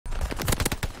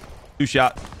Two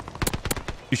shot.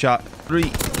 Two shot.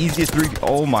 Three. Easiest three.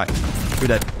 Oh my. You're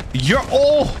dead. You're.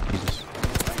 Oh.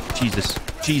 Jesus.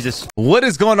 Jesus. What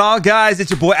is going on, guys? It's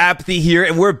your boy Apathy here,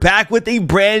 and we're back with a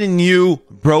brand new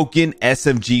broken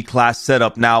SMG class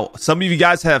setup. Now, some of you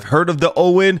guys have heard of the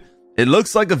Owen. It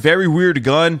looks like a very weird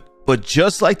gun, but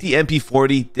just like the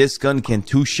MP40, this gun can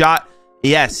two-shot.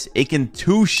 Yes, it can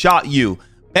two-shot you.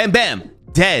 Bam, bam.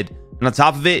 Dead. And on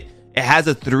top of it, it has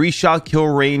a three-shot kill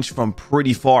range from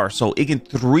pretty far. So it can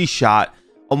three-shot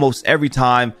almost every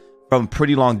time from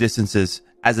pretty long distances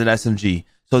as an SMG.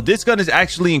 So this gun is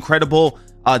actually incredible.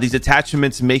 These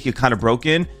attachments make it kind of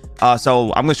broken.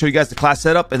 So I'm going to show you guys the class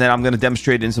setup, and then I'm going to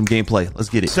demonstrate it in some gameplay. Let's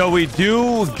get it. So we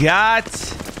do got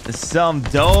some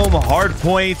Dome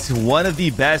Hardpoint, one of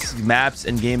the best maps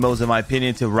and game modes in my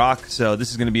opinion to rock. So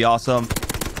this is going to be awesome.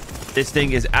 This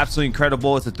thing is absolutely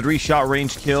incredible. It's a three-shot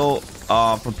range kill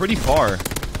from pretty far.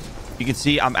 You can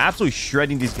see I'm absolutely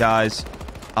shredding these guys.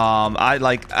 I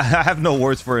have no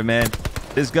words for it, man.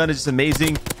 This gun is just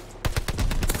amazing.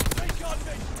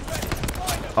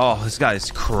 Oh, this guy is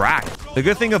cracked. The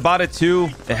good thing about it too,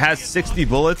 it has 60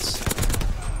 bullets.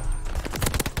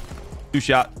 Two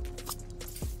shot.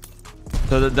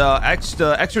 So the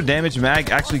extra damage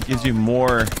mag actually gives you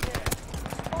more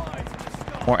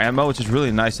ammo, which is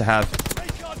really nice to have.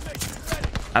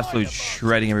 Absolutely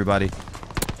shredding everybody.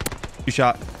 Two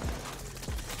shot.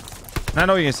 And I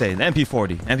know what you're gonna say. The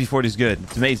MP40. MP40 is good.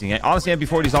 It's amazing. Honestly,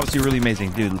 MP40 is obviously really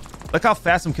amazing, dude. Look how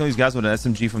fast I'm killing these guys with an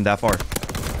SMG from that far.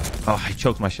 Oh, I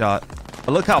choked my shot.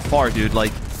 But look how far, dude.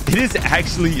 Like, it is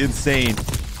actually insane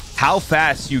how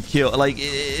fast you kill. Like,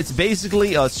 it's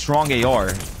basically a strong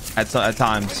AR at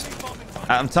times.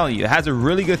 I'm telling you, it has a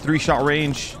really good three-shot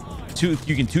range.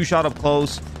 You can two-shot up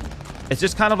close. It's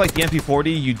just kind of like the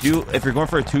MP40. You do, if you're going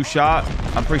for a two-shot,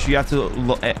 I'm pretty sure you have to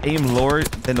aim lower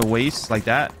than the waist, like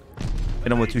that. Hit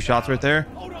them with two shots right there.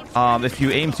 If you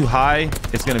aim too high,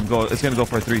 it's gonna go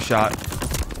for a three-shot.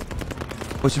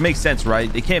 Which makes sense,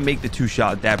 right? They can't make the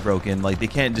two-shot that broken. Like, they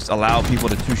can't just allow people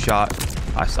to two-shot.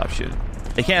 I stopped shooting.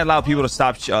 They can't allow people to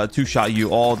stop two-shot you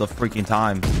all the freaking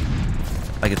time.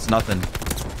 Like, it's nothing.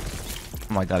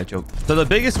 Oh my god, I choked. So the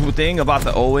biggest thing about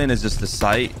the Owen is just the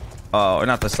sight. Or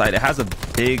not the sight. It has a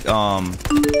big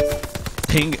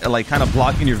thing, like, kind of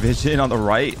blocking your vision on the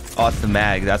right. Oh, it's the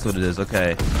mag. That's what it is.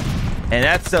 Okay. And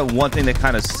that's the one thing that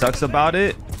kind of sucks about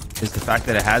it. Is the fact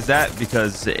that it has that,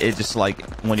 because it just, like,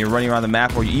 when you're running around the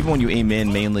map, or even when you aim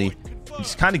in mainly, it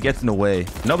just kind of gets in the way.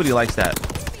 Nobody likes that.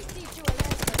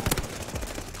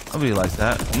 Nobody likes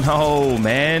that. No,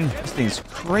 man, this thing's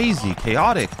crazy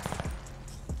chaotic.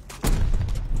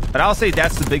 But I'll say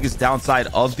that's the biggest downside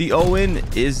of the Owen,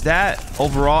 is that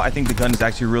overall I think the gun is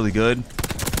actually really good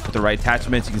with the right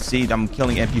attachments. You can see I'm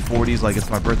killing MP40s like it's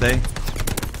my birthday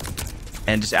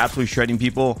and just absolutely shredding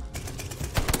people.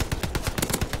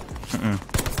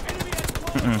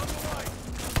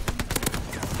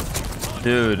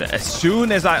 Dude, as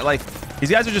soon as these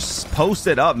guys are just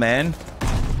posted up, man.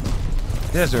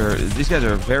 These guys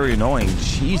are very annoying.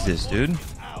 Jesus, dude.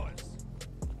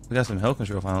 We got some hill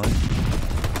control finally.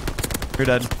 You're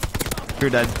dead. You're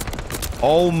dead.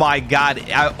 Oh my god,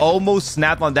 I almost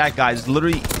snapped on that guy. It's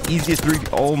literally easiest three.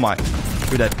 Oh my.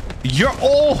 You're dead. You're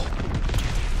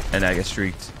and I get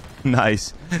streaked.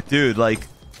 Nice, dude. Like,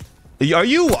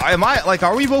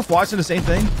 are we both watching the same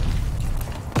thing?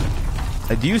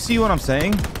 Do you see what I'm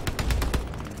saying?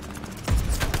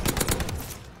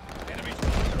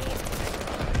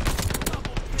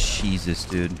 Jesus,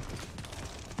 dude.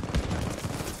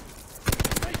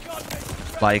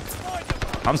 Like,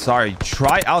 I'm sorry.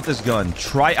 Try out this gun.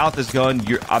 Try out this gun.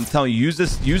 I'm telling you, use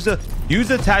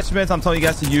the attachments I'm telling you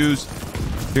guys to use.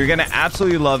 You're gonna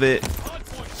absolutely love it.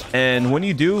 And when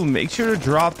you do, make sure to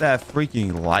drop that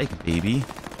freaking like, baby.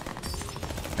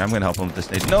 I'm gonna help him with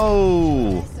this nade.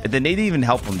 No, the nade didn't even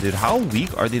help him, dude. How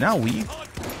weak are they? Not weak.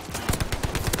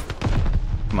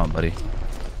 Come on, buddy. You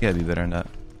gotta be better than that.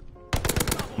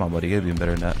 Come on, buddy. You gotta be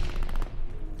better than that.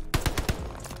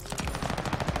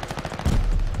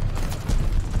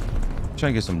 I'm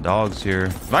trying to get some dogs here.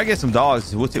 If I get some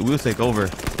dogs, we'll take over.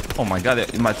 Oh my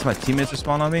god, my teammates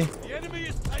respawn on me.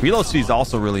 Reload speed is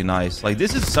also really nice. Like,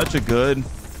 this is such a good,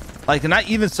 like, not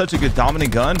even such a good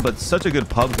dominant gun, but such a good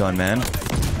pub gun, man.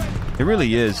 It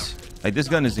really is. Like, this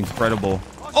gun is incredible.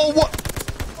 Oh, what?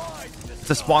 It's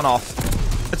a spawn off.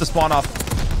 It's a spawn off.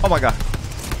 Oh my god.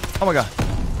 Oh my god.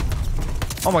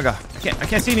 Oh my god. I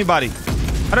can't see anybody.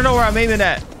 I don't know where I'm aiming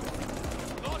at.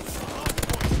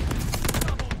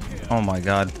 Oh my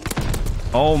god.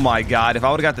 Oh my god. If I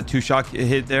would have got the two-shot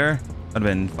hit there, that'd have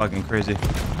been fucking crazy.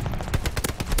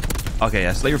 Okay,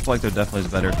 yeah, Slate Reflector definitely is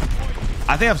better.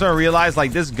 I think I'm starting to realize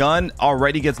like this gun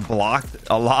already gets blocked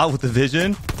a lot with the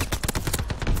vision.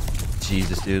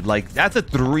 Jesus, dude. Like that's a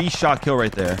 3-shot kill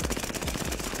right there.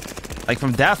 Like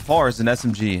from that far is an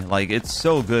SMG. Like it's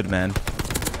so good, man.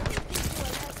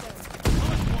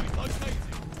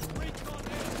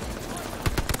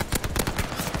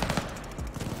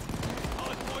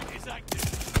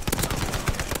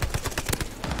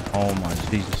 Oh my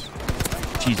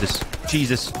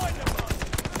Jesus.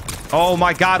 Oh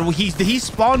my God, he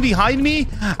spawned behind me.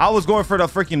 I was going for the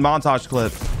freaking montage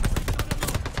clip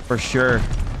for sure.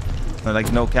 But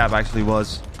like no cap, actually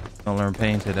was. Gonna learn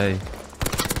pain today.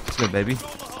 It's good, baby.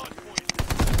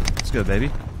 It's good,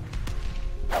 baby.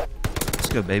 It's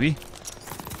good, baby.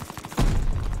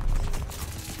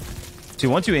 See,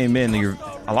 once you aim in,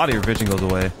 a lot of your vision goes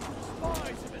away.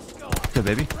 It's good,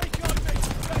 baby.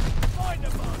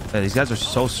 Yeah, these guys are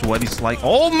so sweaty. Like,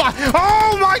 oh my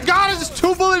God, it's just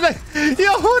 2 bullets.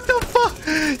 Yo, what the fuck?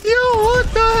 Yo, what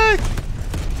the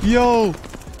heck? Yo,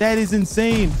 that is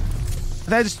insane.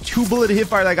 That is 2 bullet hit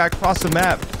fire that got across the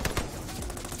map.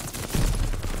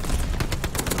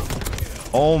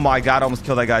 Oh my God, I almost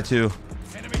killed that guy too.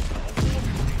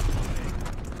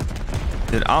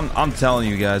 Dude, I'm telling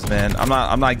you guys, man,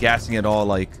 I'm not gassing at all.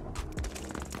 Like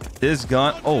this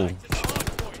gun. Oh.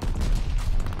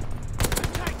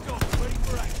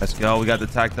 Let's go. We got the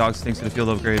tac dogs. Thanks to the field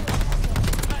upgrade.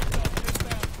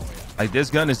 Like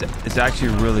this gun is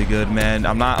actually really good, man.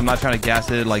 I'm not trying to gas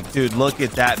it. Like, dude, look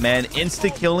at that, man.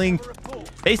 Instant killing.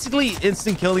 Basically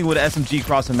instant killing with SMG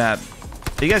across the map.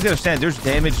 You guys gotta understand, there's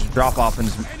damage drop off in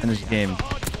this game.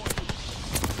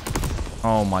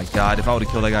 Oh my God. If I would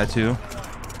have killed that guy too.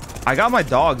 I got my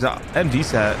dogs and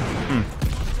VSAT.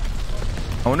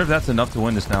 I wonder if that's enough to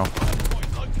win this now.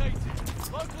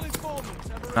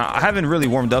 Now, I haven't really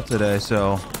warmed up today,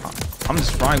 so I'm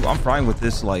just frying. I'm frying with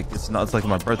this like it's like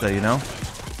my birthday, you know.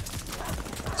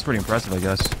 It's pretty impressive, I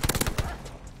guess.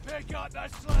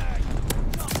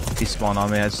 He spawned on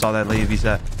me. I just saw that lady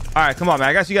VSAT. All right, come on, man.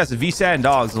 I got you guys the VSAT and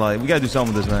dogs. Like we gotta do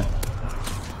something with this, man.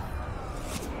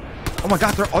 Oh my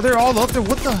God, they're all up there.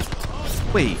 What the?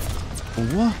 Wait,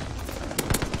 what?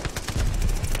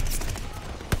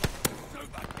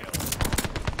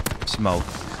 Smoke.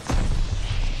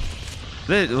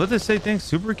 What did they say? Thing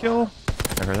super kill?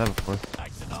 I've heard that before.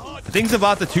 The things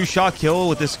about the 2-shot kill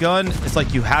with this gun, it's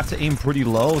like you have to aim pretty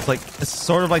low. It's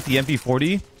sort of like the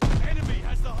MP40.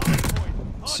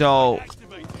 So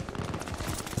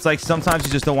it's like sometimes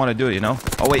you just don't want to do it, you know.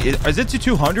 Oh wait, is it to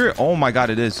 200? Oh my God,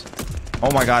 it is.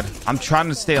 Oh my God, I'm trying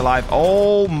to stay alive.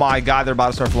 Oh my God, they're about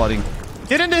to start flooding.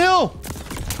 Get in the hill,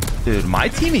 dude. My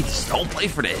teammates don't play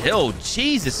for the hill.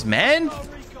 Jesus, man.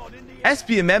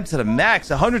 SBMM to the max,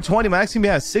 120. My next team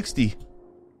has 60.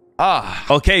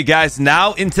 Okay, guys,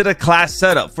 now into the class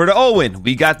setup. For the Owen,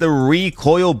 we got the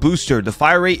recoil booster. The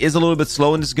fire rate is a little bit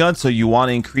slow in this gun, so you want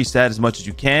to increase that as much as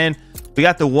you can. We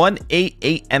got the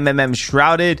 188 mm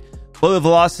shrouded. Bullet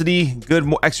velocity, good,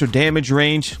 more extra damage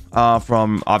range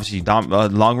from obviously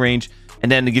long range.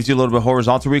 And then it gives you a little bit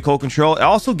horizontal recoil control. It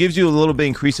also gives you a little bit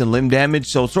increase in limb damage,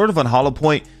 so sort of on hollow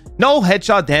point. No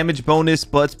headshot damage bonus,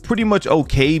 but it's pretty much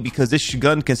okay because this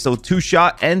gun can still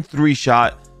 2-shot and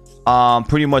 3-shot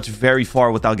pretty much very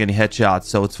far without getting headshots,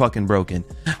 so it's fucking broken.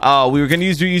 We were going to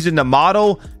use using the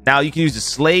model. Now you can use the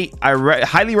slate. I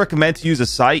highly recommend to use a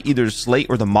sight, either the slate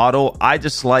or the model. I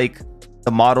just like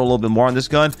the model a little bit more on this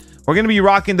gun. We're going to be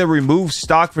rocking the remove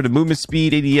stock for the movement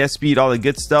speed, ADS speed, all the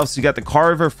good stuff. So you got the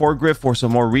Carver foregrip for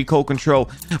some more recoil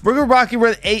control. We're going to rock it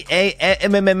with 8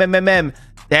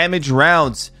 damage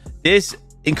rounds. This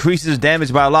increases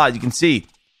damage by a lot. You can see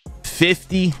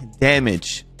 50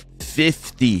 damage,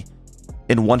 50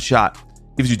 in 1 shot.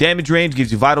 Gives you damage range,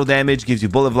 gives you vital damage, gives you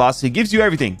bullet velocity, gives you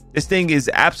everything. This thing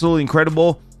is absolutely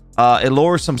incredible. It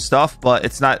lowers some stuff, but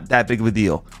it's not that big of a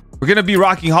deal. We're going to be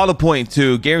rocking hollow point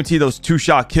to guarantee those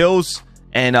 2-shot kills.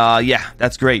 And yeah,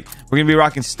 that's great. We're going to be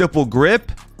rocking stipple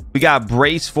grip. We got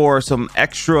brace for some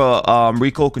extra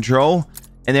recoil control.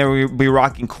 And then we'll be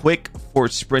rocking quick for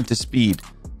sprint to speed.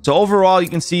 So overall, you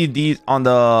can see these on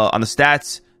the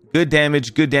stats. Good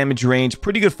damage range,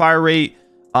 pretty good fire rate,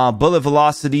 bullet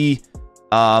velocity,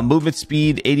 movement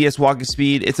speed, ADS walking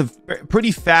speed. It's a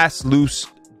pretty fast, loose,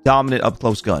 dominant up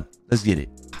close gun. Let's get it.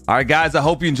 All right, guys, I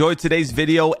hope you enjoyed today's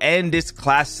video and this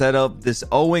class setup. This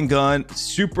Owen gun,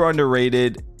 super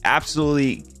underrated,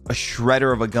 absolutely a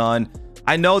shredder of a gun.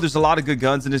 I know there's a lot of good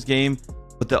guns in this game,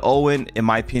 but the Owen, in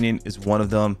my opinion, is one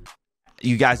of them.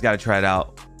 You guys got to try it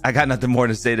out. I got nothing more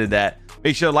to say to that.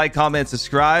 Make sure to like, comment,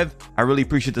 subscribe. I really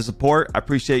appreciate the support. I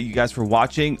appreciate you guys for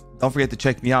watching. Don't forget to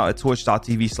check me out at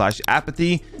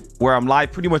twitch.tv/apathy, where I'm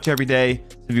live pretty much every day.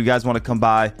 So if you guys want to come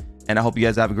by And I hope you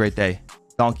guys have a great day.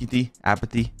 Donkey D,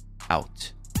 Apathy,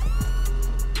 out.